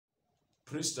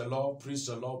Praise the Lord, praise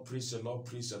the Lord, praise the Lord,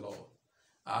 praise the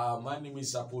Lord. My name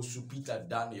is Apostle Peter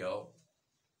Daniel.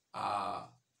 I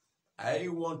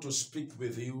want to speak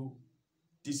with you.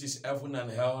 This is Heaven and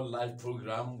Hell live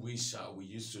program, which we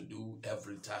used to do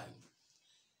every time.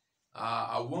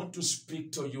 I want to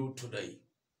speak to you today,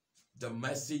 the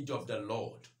message of the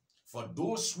Lord, for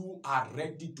those who are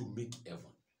ready to make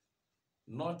heaven,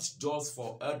 not just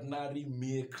for ordinary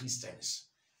mere Christians,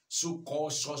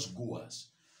 so-called churchgoers,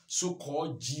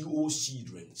 so-called GO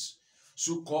children,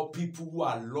 so-called people who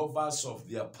are lovers of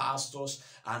their pastors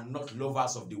and not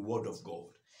lovers of the word of God.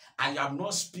 I am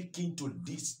not speaking to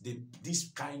this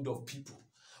kind of people,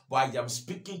 but I am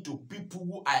speaking to people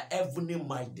who are heavenly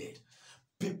minded,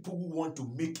 people who want to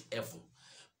make heaven,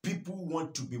 people who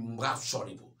want to be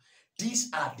rapturable.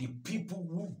 These are the people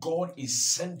who God is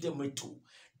sending me to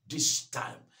this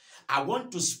time. I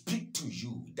want to speak to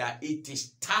you that it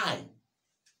is time.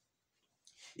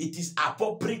 It is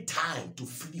appropriate time to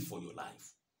flee for your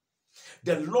life.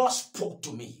 The Lord spoke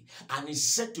to me and he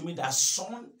said to me that,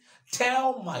 son,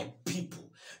 tell my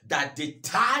people that the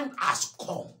time has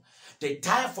come. The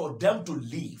time for them to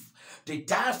leave. The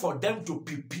time for them to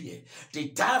prepare. The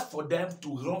time for them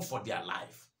to run for their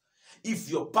life. If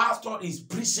your pastor is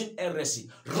preaching heresy,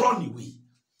 run away.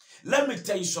 Let me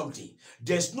tell you something.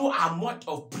 There's no amount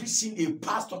of preaching a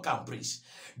pastor can preach.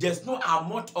 There's no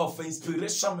amount of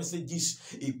inspiration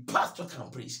messages a pastor can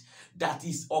preach that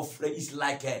is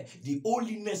like the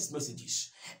holiness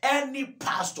messages. Any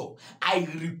pastor, I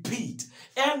repeat,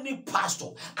 any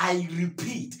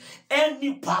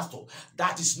pastor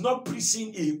that is not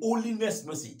preaching a holiness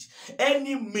message,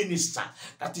 any minister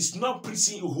that is not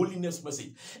preaching a holiness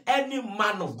message, any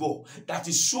man of God that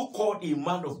is so-called a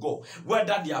man of God,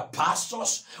 whether they are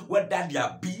pastors, whether they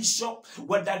are bishop,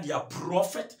 whether they are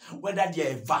prophet, whether they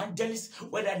are evangelist,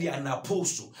 whether they are an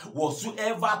apostle,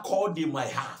 whatsoever called they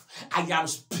might have, I am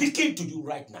speaking to you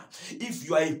right now. If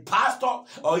you are a pastor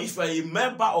or if you are a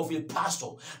member of a pastor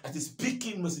that is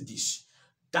speaking messages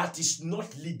that is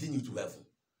not leading you to heaven,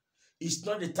 it's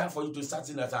not the time for you to start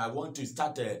saying that I want to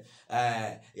start,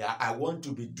 I want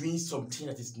to be doing something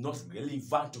that is not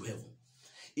relevant to heaven.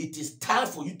 It is time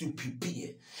for you to prepare.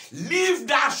 Leave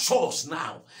that source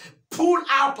now. Pull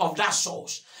out of that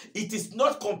source. It is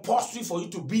not compulsory for you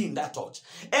to be in that church.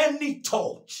 Any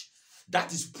church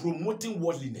that is promoting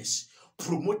worldliness,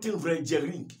 promoting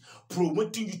raging,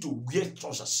 promoting you to wear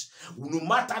trousers, no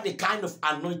matter the kind of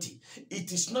anointing,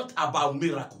 it is not about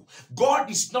miracle. God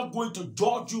is not going to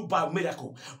judge you by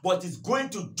miracle, but is going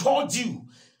to judge you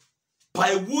by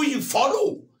who you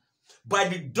follow, by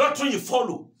the doctrine you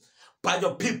follow, by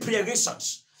your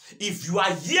preparations. If you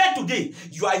are here today,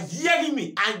 you are hearing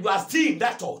me, and you are still in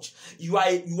that church, you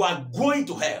are going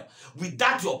to hell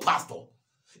without your pastor.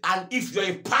 And if you're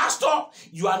a pastor,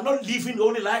 you are not living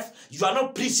holy life, you are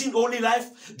not preaching holy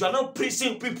life, you are not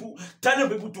preaching people,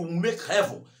 telling people to make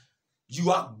heaven,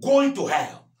 you are going to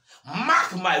hell.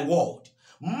 Mark my word.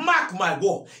 Mark my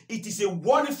word. It is a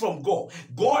warning from God.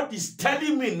 God is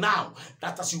telling me now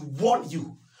that I should warn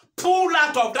you. Pull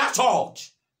out of that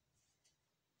church.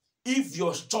 If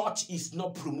your church is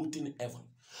not promoting heaven,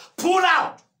 pull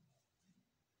out.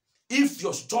 If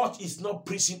your church is not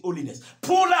preaching holiness,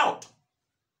 pull out.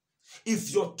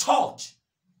 If your church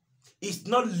is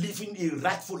not living a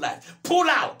rightful life, pull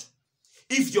out.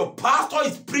 If your pastor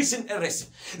is preaching heresy,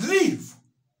 leave.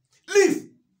 Leave.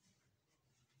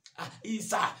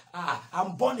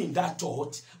 I'm born in that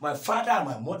church. My father and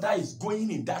my mother is going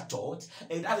in that church,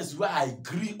 and that is where I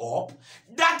grew up.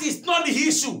 That is not the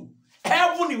issue.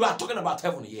 Heaven, we are talking about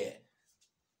heaven here.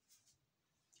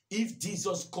 If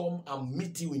Jesus come and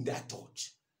meet you in that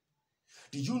church,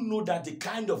 do you know that the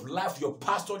kind of life your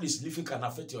pastor is living can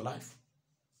affect your life?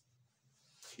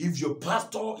 If your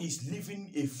pastor is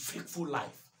living a faithful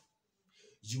life,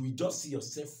 you will just see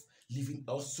yourself living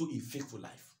also a faithful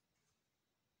life.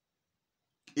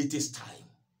 It is time.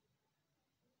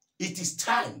 It is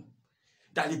time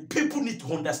that the people need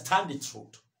to understand the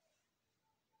truth.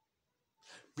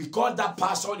 Because that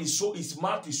pastor is so, his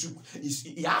mouth is,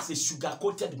 he has a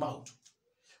sugar-coated mouth.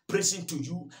 Preaching to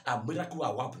you and miracles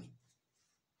are happening.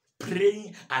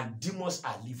 Praying and demons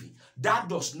are leaving. That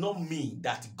does not mean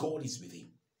that God is with him.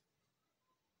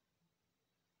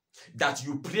 That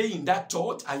you pray in that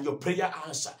church and your prayer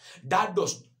answer, that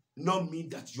does not mean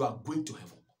that you are going to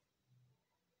heaven.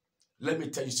 Let me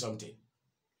tell you something.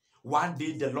 One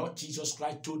day the Lord Jesus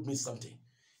Christ told me something.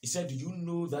 He said, do you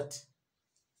know that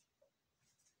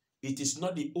it is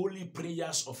not the only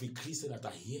prayers of a Christian that I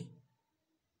hear?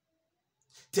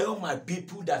 Tell my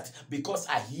people that because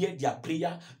I hear their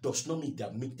prayer does not mean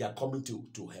they are coming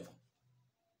to heaven.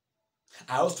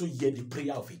 I also hear the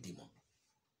prayer of a demon.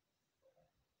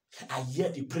 I hear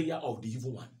the prayer of the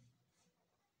evil one.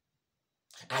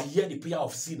 I hear the prayer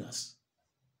of sinners.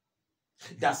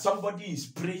 That somebody is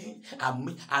praying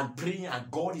and praying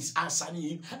and God is answering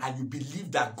him and you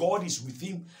believe that God is with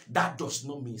him. That does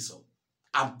not mean so.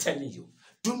 I'm telling you,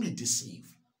 don't be deceived.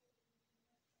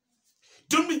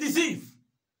 Don't be deceived.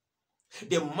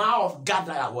 The man of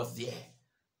Gadara was there.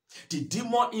 The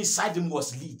demon inside him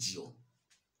was legion.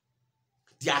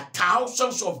 There are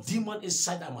thousands of demons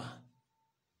inside a man.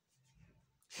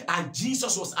 And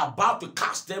Jesus was about to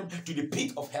cast them to the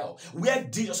pit of hell, where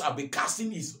Jesus had been casting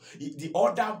the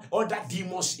other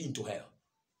demons into hell.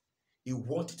 He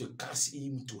wanted to cast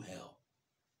him to hell.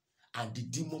 And the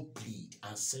demon pleaded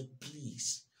and said,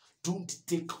 please, don't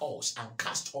take us and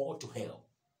cast all to hell.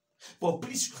 But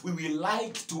please, we will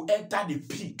like to enter the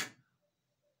pit.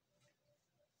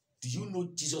 Do you know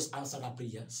Jesus answered our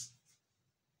prayers?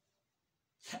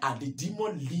 And the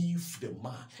demon leave the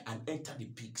man and enter the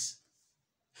pigs.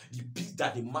 The pig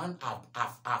that the man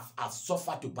have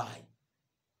suffered to buy.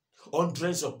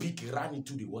 Hundreds of pigs ran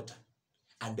into the water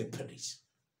and they perished.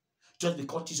 Just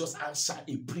because Jesus answered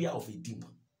a prayer of a demon.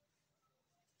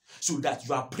 So that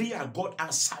you are praying and God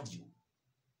answered you.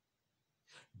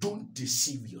 Don't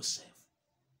deceive yourself.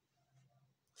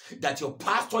 That your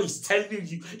pastor is telling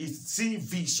you, is seeing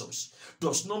visions,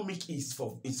 does not make it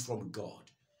from God.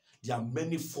 There are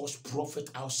many false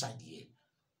prophets outside here.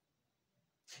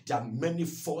 There are many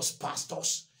false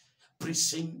pastors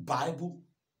preaching Bible,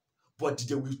 but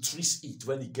they will twist it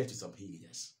when they get to some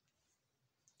areas.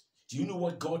 Do you know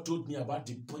what God told me about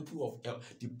the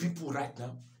people right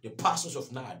now, the pastors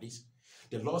of nowadays?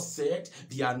 The Lord said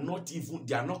they are not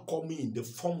coming in the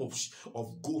form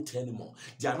of goat anymore.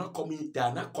 They are not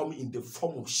coming in the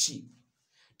form of sheep.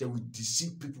 They will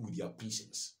deceive people with their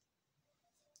patience.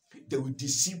 They will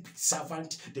deceive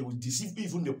servants. They will deceive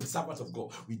even the servants of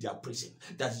God with their preaching.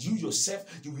 That you yourself,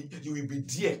 you will be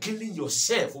there killing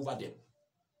yourself over them.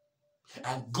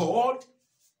 And God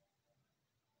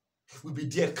will be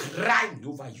there crying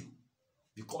over you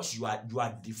because you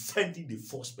are defending the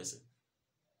false person.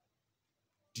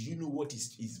 Do you know what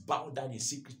is bound down in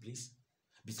secret place?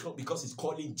 Because it's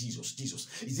calling Jesus.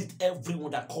 Jesus. Is it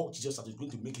everyone that called Jesus that is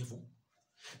going to make heaven?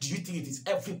 Do you think it is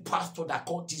every pastor that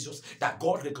called Jesus that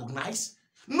God recognized?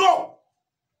 No.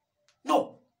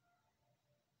 No.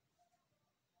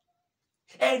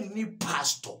 Any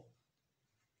pastor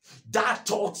that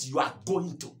thought you are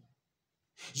going to,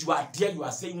 you are there, you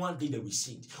are saying one day they will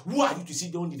change. Who are you to say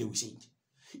the only day they will change?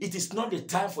 It is not the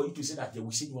time for you to say that they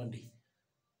will change one day.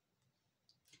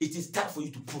 It is time for you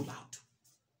to pull out.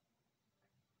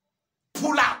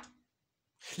 Pull out.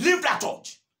 Leave that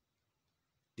church.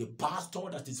 The pastor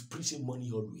that is preaching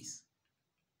money always,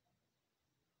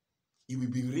 he will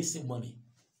be raising money.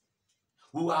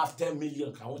 Who have 10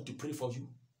 million, I want to pray for you.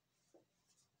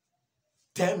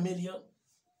 10 million,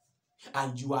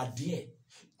 and you are there.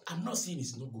 I'm not saying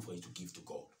it's not good for you to give to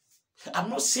God. I'm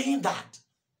not saying that.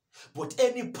 But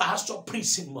any pastor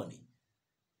preaching money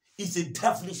is a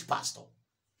devilish pastor.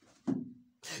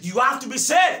 You have to be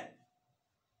saved.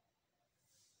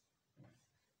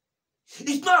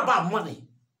 It's not about money.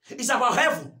 It's about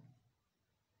heaven.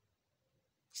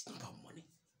 It's not about money.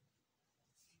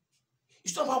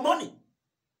 It's not about money.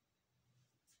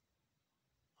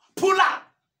 Pull out.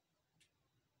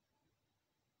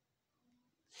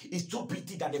 It's too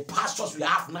pity that the pastors we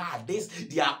have nowadays,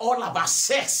 they are all about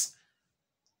sex.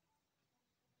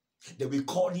 They will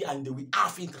call you and they will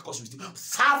have intercourse with you.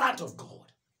 Servant of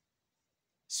God.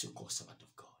 So-called servant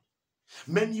of God.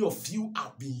 Many of you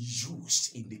have been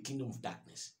used in the kingdom of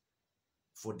darkness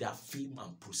for their fame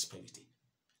and prosperity,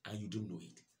 and you don't know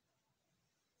it.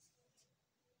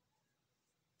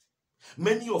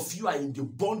 Many of you are in the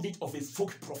bondage of a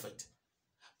folk prophet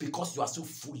because you are so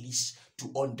foolish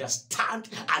to understand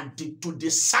and to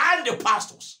discern the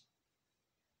pastors.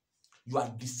 You are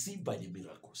deceived by the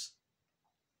miracles.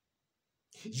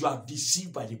 You are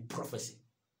deceived by the prophecy.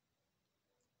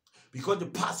 Because the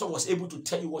pastor was able to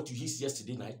tell you what you heard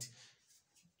yesterday night.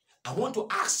 I want to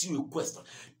ask you a question.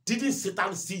 Didn't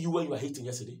Satan see you when you were hating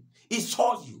yesterday? He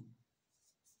saw you.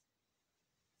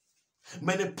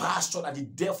 Many pastors that the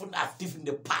devil have given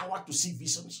the power to see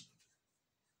visions.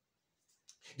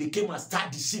 They came and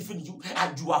started deceiving you,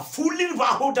 and you are fooling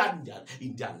around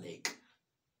in their leg.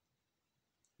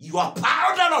 You are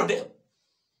powder on them,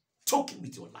 talking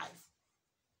with your life.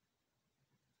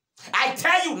 I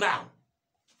tell you now,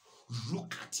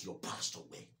 look at your pastor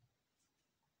way.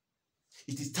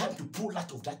 It is time to pull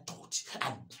out of that thought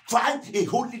and find a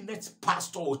holiness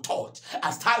pastor or thought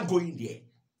and start going there.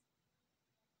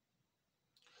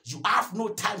 You have no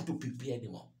time to prepare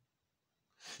anymore.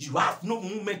 You have no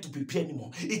moment to prepare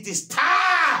anymore. It is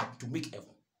time to make heaven.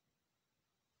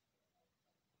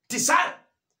 Decide.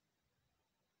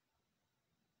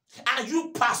 And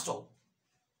you, pastor,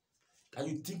 that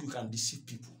you think you can deceive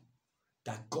people,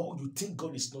 that God, you think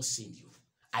God is not seeing you.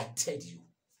 I tell you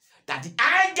that the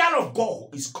anger of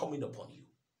God is coming upon you.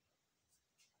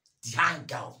 The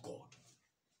anger of God.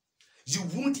 You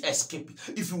won't escape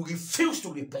it. If you refuse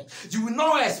to repent, you will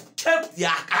not escape the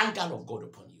anger of God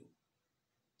upon you.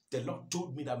 The Lord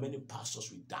told me that many pastors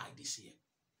will die this year.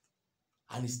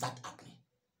 And it started happening.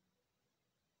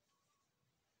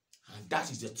 And that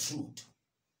is the truth.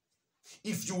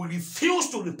 If you refuse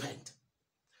to repent,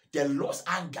 the Lord's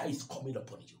anger is coming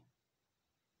upon you.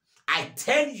 I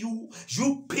tell you,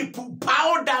 you people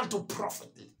bow down to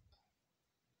prophet.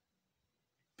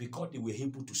 Because they were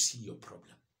able to see your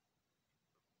problem.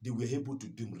 They were able to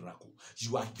do miracle.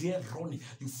 You are there running.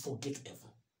 You forget heaven.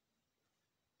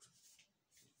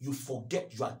 You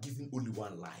forget you are given only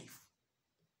one life.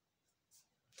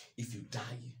 If you die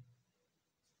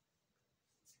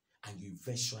and you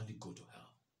eventually go to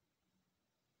hell,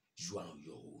 you are on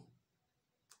your own.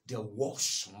 The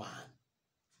watchman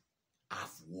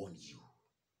have warned you.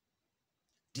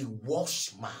 The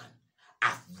watchman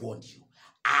have warned you.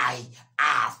 I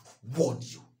have warned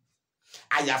you.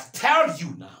 I have told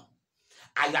you now.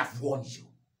 I have warned you.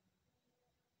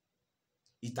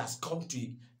 It has come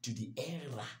to the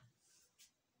era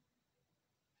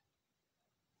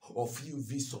of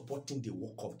you supporting the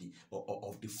work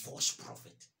of the false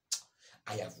prophet.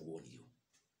 I have warned you.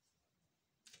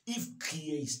 If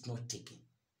care is not taken,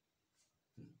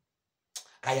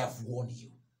 I have warned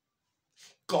you.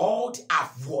 God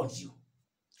have warned you.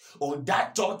 On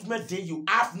that judgment day, you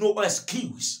have no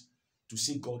excuse to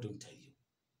say God don't tell you.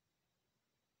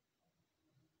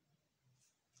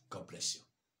 God bless you.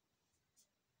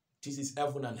 This is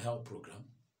Heaven and Hell program.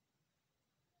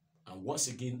 And once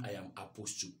again, I am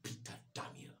Apostle Peter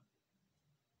Daniel.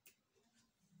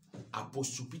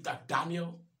 Apostle Peter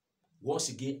Daniel. Once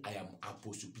again, I am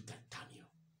Apostle Peter Daniel.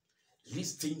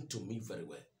 Listen to me very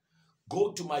well.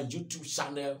 Go to my YouTube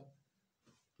channel.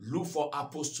 Look for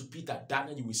Apostle Peter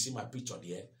Daniel. You will see my picture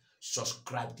there.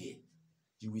 Subscribe there.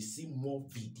 You will see more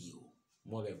video,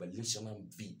 more revelational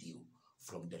video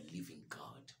from the living God.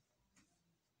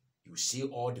 You see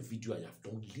all the video I have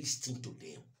done. Listen to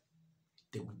them.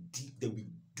 They will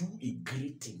do a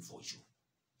great thing for you.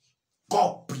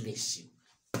 God bless you.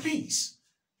 Please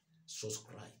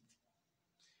subscribe.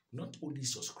 Not only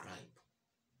subscribe,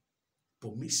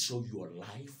 but make sure your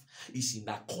life is in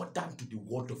accordance to the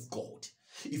word of God.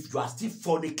 If you are still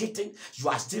fornicating, you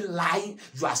are still lying,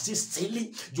 you are still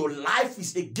stealing, your life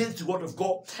is against the word of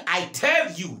God, I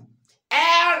tell you,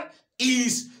 hell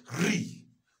is real.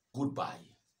 Goodbye.